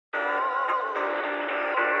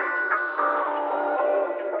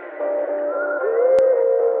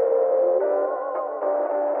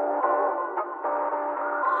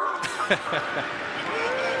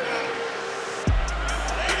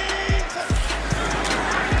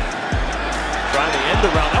Trying to end the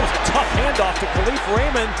round. That was a tough handoff to Kalif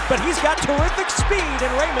Raymond, but he's got terrific speed,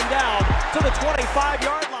 and Raymond down to the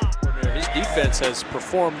 25-yard line. His defense has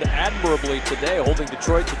performed admirably today, holding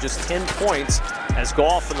Detroit to just 10 points as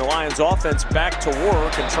Goff and the Lions offense back to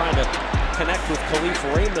work and trying to connect with Kalif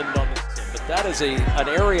Raymond on this team. But that is an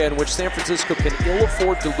area in which San Francisco can ill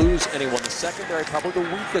afford to lose anyone. The secondary, probably the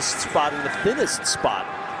weakest spot and the thinnest spot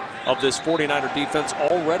of this 49er defense,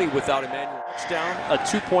 already without Emmanuel. Touchdown, a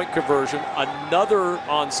 2-point conversion, another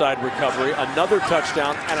onside recovery, another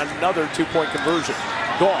touchdown, and another 2-point conversion.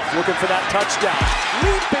 Goff looking for that touchdown.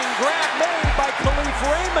 Leaping grab made by Kalif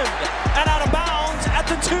Raymond, and out of bounds at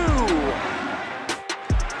the 2.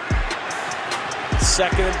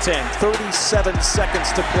 Second and 10, 37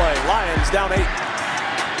 seconds to play. Lions down 8.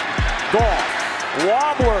 Goff,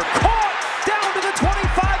 wobbler, caught down to the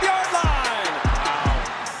 25-yard line.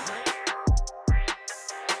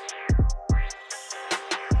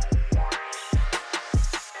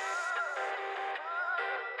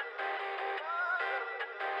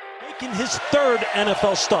 Making his third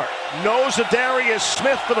NFL start. No Zadarius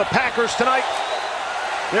Smith for the Packers tonight.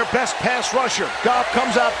 Their best pass rusher. Goff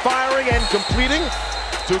comes out firing and completing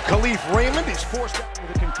to Kalif Raymond. He's forced out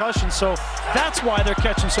with a concussion, so that's why they're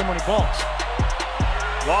catching so many balls.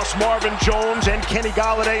 Lost Marvin Jones and Kenny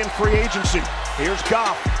Golladay in free agency. Here's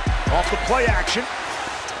Goff off the play action.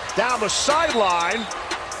 Down the sideline.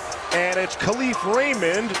 And it's Kalif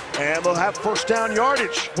Raymond, and they'll have first down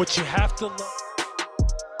yardage. What you have to look.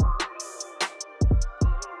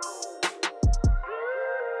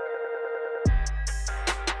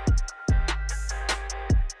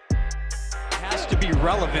 Has to be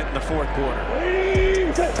relevant in the fourth quarter.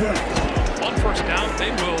 On first down,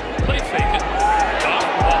 they will play fake it. Goff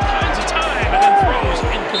all kinds of time and then throws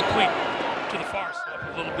incomplete to the far side.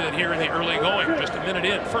 A little bit here in the early going, just a minute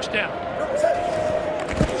in. First down.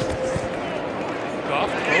 Goff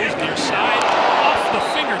throws near side off the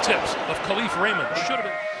fingertips of Kalif Raymond. Should have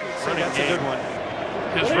been running That's game. a good one.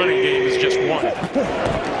 His running game is just one.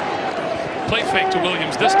 Play fake to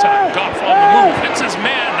Williams this time. Goff on the move. Hits his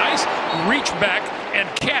man. Nice reach back and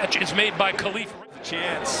catch is made by Kalif.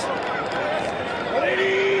 Chance.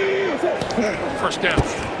 First down.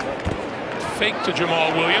 Fake to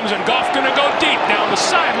Jamal Williams, and Goff gonna go deep down the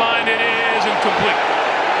sideline. It is incomplete.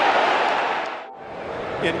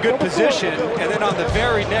 In good position, and then on the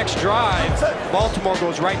very next drive, Baltimore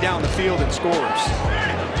goes right down the field and scores.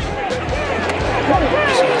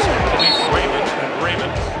 This is Kalif Raymond, and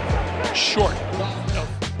Raymond short.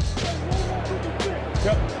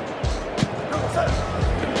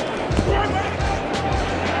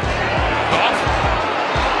 Goff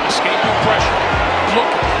escaping pressure.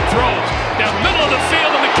 Look, throws down the middle of the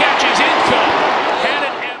field, and the catch is incomplete. Had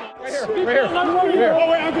it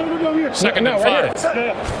and second and 5.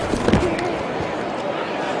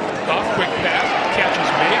 Goff, quick pass, catch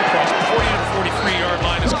is made across the 40 to 43-yard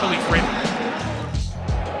line is Kalif Raymond.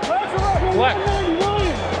 Black.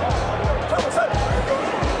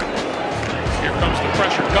 Here comes the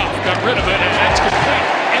pressure. Goff got rid of it, and that's complete.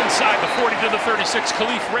 Inside the 40 to the 36,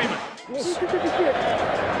 Kalif Raymond.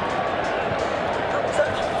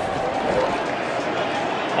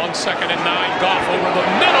 On second and 9, Goff over the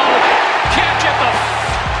middle. Catch at the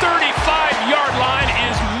 35-yard line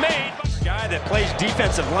is made. A guy that plays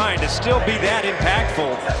defensive line to still be that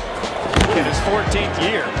impactful in his 14th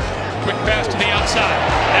year. Quick pass to the outside.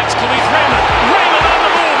 That's Kalif Raymond. Raymond on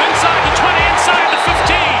the move. Inside the 20, inside the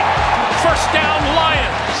 15. First down,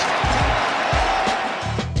 Lions.